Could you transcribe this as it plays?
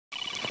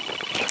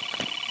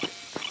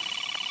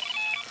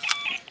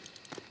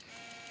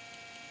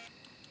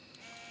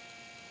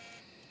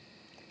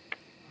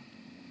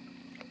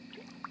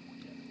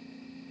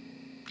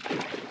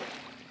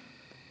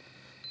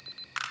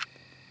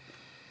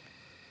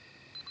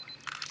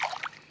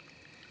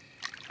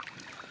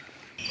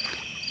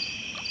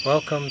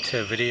Welcome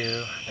to a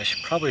video I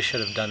probably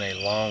should have done a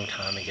long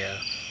time ago.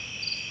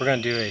 We're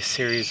going to do a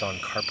series on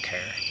carp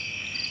care.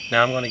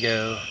 Now I'm going to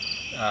go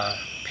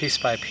piece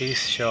by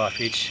piece, show off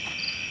each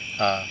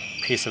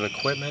piece of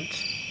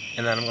equipment,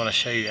 and then I'm going to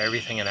show you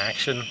everything in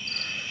action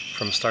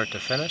from start to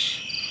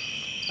finish.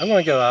 I'm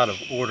going to go out of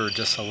order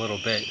just a little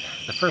bit.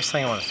 The first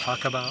thing I want to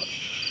talk about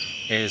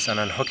is an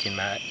unhooking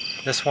mat.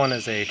 This one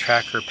is a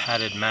tracker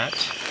padded mat,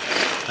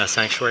 a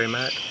sanctuary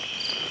mat.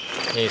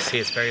 And you see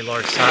it's very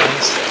large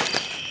size.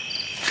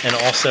 And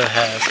also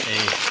has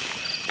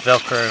a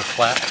Velcro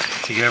flap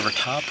to go over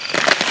top.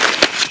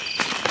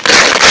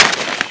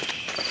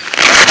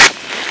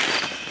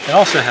 It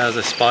also has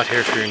a spot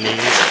here for your knees.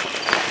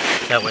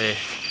 That way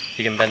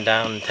you can bend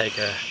down and take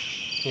a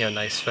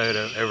nice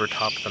photo over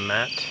top of the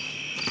mat.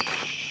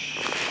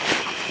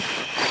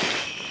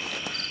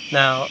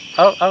 Now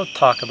I'll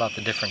talk about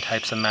the different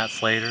types of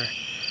mats later,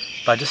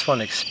 but I just want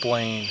to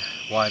explain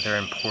why they're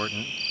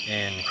important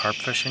in carp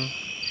fishing.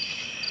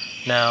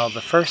 Now, the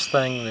first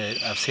thing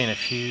that I've seen a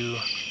few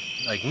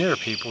newer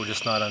people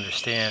just not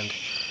understand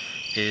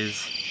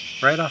is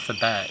right off the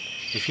bat,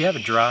 if you have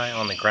it dry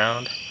on the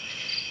ground,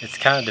 it's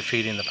kind of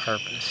defeating the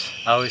purpose.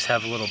 I always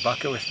have a little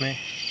bucket with me.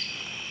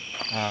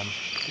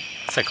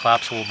 It's a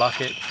collapsible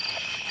bucket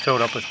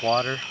filled up with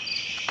water.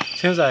 As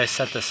soon as I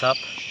set this up,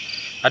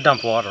 I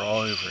dump water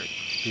all over it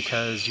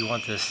because you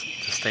want this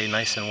to stay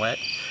nice and wet.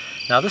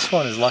 Now this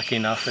one is lucky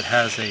enough, it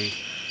has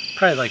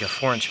probably like a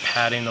 4-inch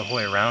padding the whole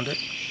way around it.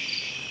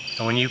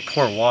 And when you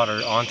pour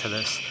water onto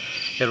this,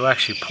 it'll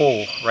actually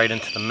pull right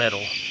into the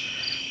middle.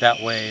 That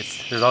way,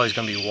 there's always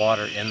going to be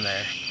water in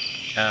there.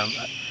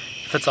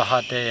 If it's a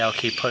hot day, I'll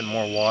keep putting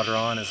more water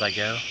on as I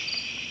go.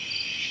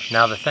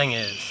 Now the thing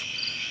is,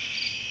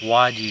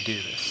 why do you do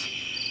this?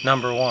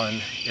 Number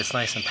one, it's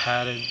nice and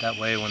padded. That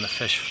way when the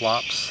fish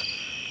flops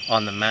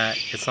on the mat,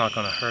 it's not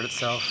going to hurt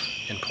itself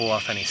and pull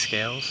off any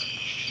scales.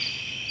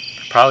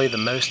 Probably the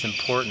most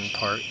important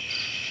part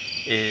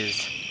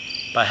is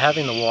by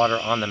having the water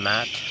on the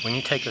mat, when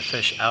you take the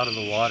fish out of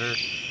the water,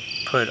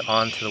 put it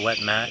onto the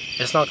wet mat,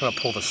 it's not going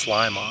to pull the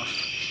slime off.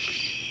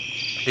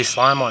 The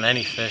slime on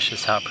any fish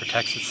is how it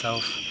protects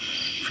itself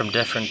from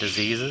different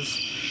diseases.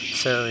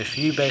 So if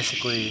you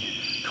basically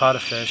caught a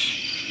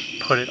fish,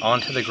 put it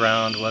onto the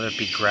ground, whether it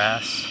be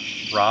grass,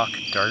 rock,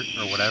 dirt,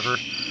 or whatever,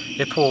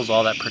 it pulls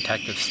all that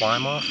protective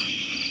slime off.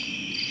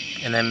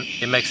 And then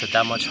it makes it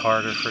that much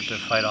harder for it to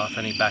fight off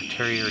any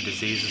bacteria or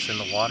diseases in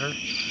the water.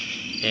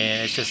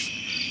 And it's just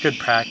good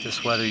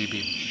practice, whether you be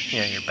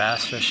you're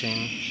bass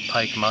fishing,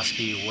 pike,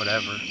 muskie,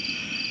 whatever.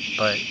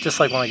 But just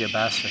like when I go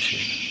bass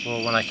fishing,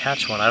 well, when I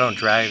catch one, I don't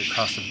drag it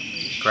across the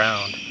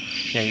ground.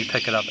 You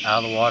pick it up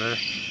out of the water,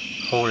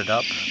 hold it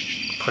up,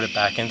 put it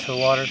back into the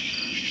water.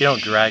 You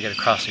don't drag it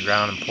across the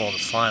ground and pull the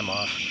slime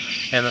off.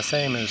 And the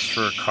same is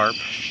for carp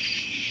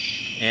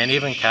and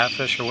even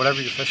catfish or whatever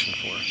you're fishing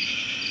for.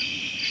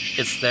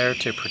 It's there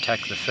to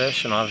protect the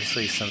fish, and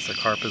obviously since the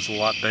carp is a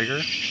lot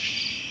bigger,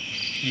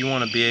 you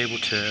want to be able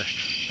to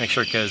make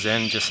sure it goes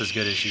in just as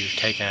good as you've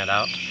taken it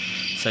out.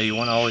 So you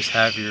want to always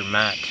have your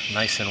mat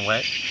nice and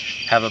wet.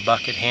 Have a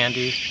bucket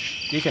handy.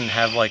 You can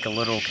have like a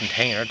little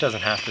container. It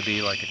doesn't have to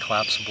be like a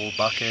collapsible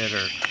bucket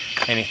or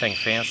anything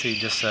fancy,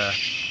 just a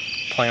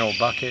plain old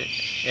bucket.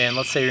 And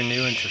let's say you're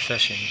new into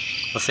fishing.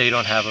 Let's say you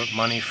don't have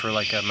money for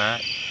like a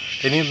mat.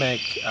 They do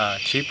make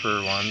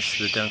cheaper ones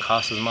that don't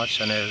cost as much.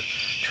 I know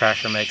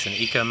Tracker makes an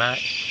eco mat.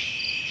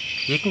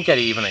 You can get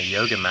even a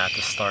yoga mat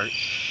to start,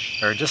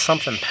 or just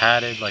something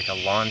padded like a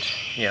lawn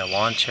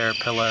chair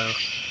pillow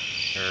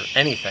or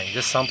anything,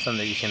 just something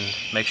that you can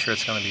make sure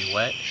it's going to be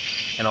wet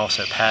and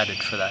also padded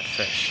for that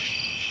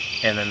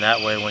fish. And then that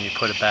way when you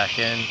put it back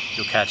in,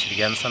 you'll catch it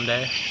again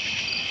someday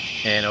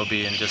and it'll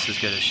be in just as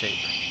good a shape.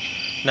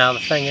 Now the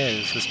thing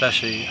is,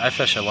 especially I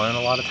fish alone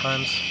a lot of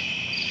times.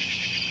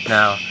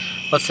 Now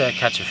let's say I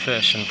catch a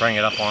fish and bring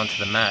it up onto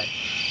the mat.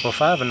 Well,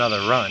 if I have another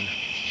run,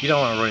 you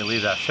don't want to really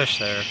leave that fish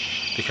there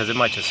because it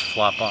might just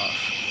flop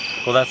off.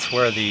 Well, that's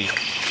where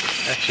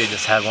actually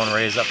just had one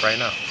raise up right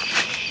now.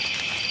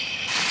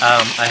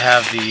 I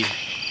have the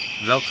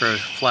Velcro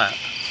flap,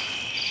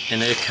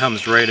 and it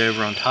comes right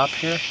over on top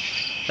here.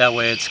 That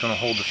way it's going to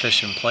hold the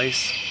fish in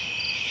place.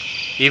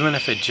 Even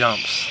if it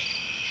jumps,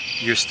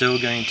 you're still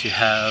going to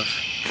have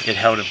it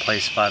held in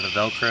place by the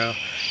Velcro.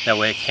 That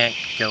way it can't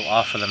go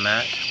off of the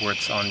mat where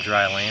it's on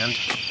dry land.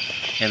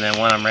 And then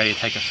when I'm ready to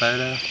take a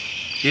photo,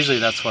 usually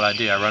that's what I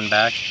do. I run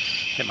back,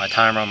 hit my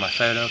timer on my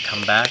photo,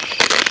 come back,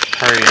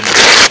 hurry and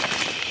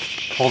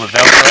pull the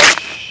Velcro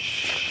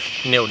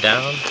up, kneel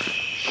down,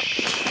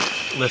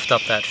 lift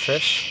up that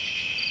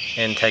fish,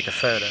 and take a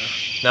photo.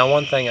 Now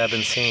one thing I've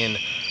been seeing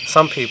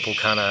some people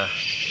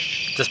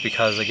just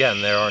because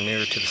again they are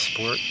newer to the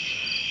sport,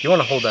 you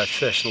want to hold that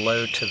fish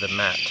low to the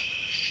mat.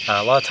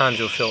 A lot of times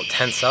you'll feel it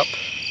tense up,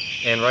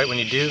 and right when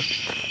you do,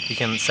 you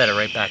can set it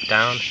right back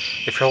down.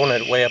 If you're holding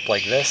it way up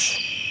like this,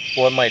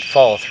 well, it might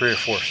fall 3 or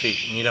 4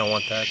 feet, and you don't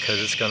want that because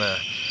it's going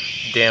to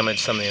damage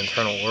some of the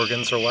internal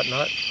organs or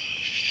whatnot.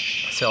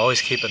 So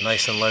always keep it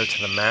nice and low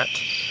to the mat.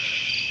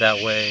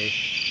 That way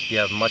you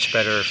have much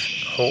better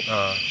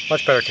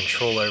much better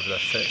control over the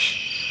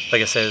fish.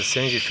 Like I said, as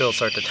soon as you feel it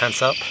start to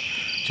tense up,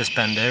 just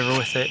bend over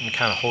with it and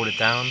kind of hold it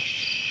down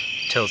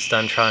until it's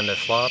done trying to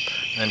flop,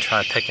 and then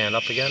try picking it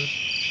up again.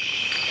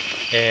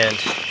 And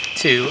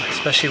two,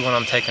 especially when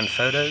I'm taking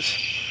photos,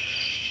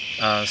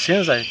 as soon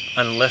as I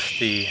unlift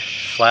the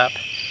flap,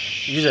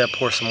 usually I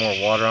pour some more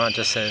water on it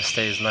just so it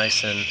stays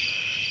nice and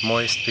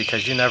moist,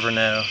 because you never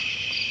know.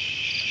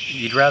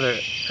 You'd rather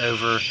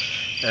over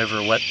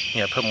wet,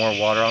 put more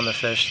water on the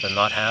fish than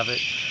not have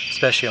it,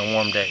 especially on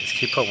warm days.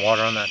 Keep putting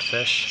water on that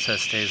fish so it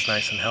stays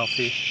nice and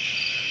healthy.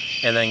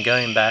 And then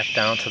going back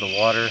down to the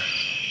water,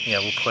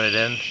 we'll put it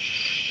in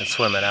and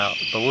swim it out.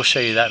 But we'll show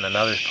you that in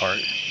another part.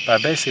 But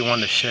I basically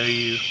wanted to show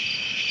you,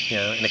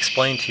 and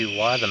explain to you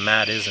why the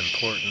mat is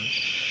important.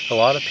 A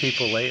lot of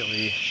people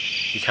lately,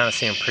 you kind of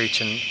see them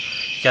preaching,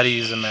 you got to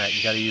use a mat,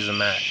 you got to use a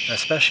mat. And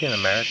especially in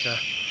America,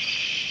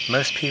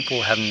 most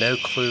people have no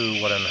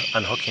clue what an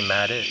unhooking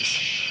mat is.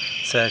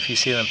 So if you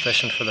see them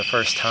fishing for the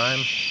first time,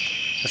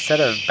 instead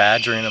of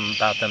badgering them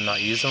about them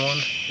not using one,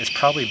 it's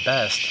probably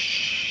best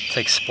to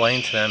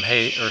explain to them,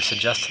 hey, or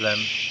suggest to them,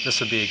 this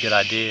would be a good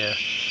idea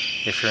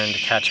if you're into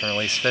catch and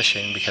release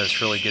fishing, because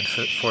it's really good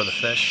for the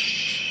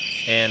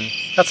fish. And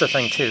that's the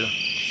thing too,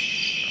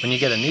 when you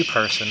get a new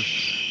person,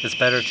 it's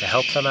better to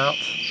help them out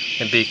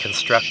and be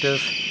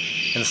constructive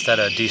instead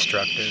of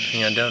destructive.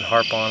 Don't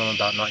harp on them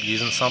about not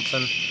using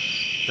something.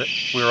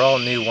 We were all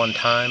new one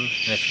time,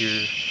 and if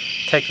you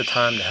take the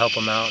time to help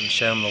them out and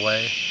show them the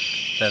way,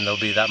 then they'll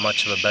be that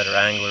much of a better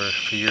angler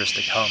for years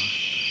to come.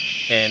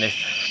 And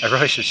if I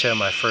really should show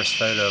my first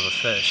photo of a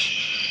fish.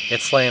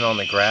 It's laying on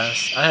the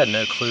grass. I had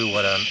no clue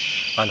what an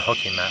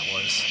unhooking mat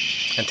was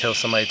until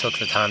somebody took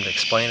the time to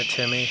explain it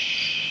to me,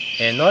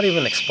 and not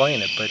even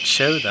explain it, but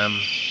show them,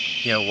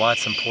 why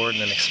it's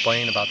important, and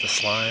explain about the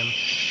slime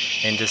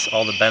and just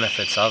all the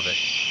benefits of it,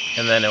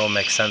 and then it will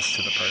make sense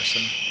to the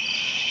person.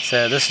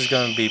 So this is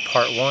going to be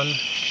part one,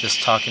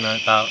 just talking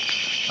about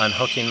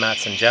unhooking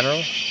mats in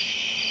general.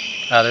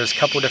 There's a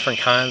couple different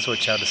kinds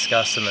which I'll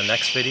discuss in the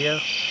next video,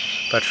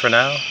 but for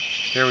now,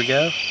 here we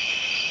go,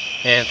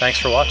 and thanks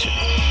for watching.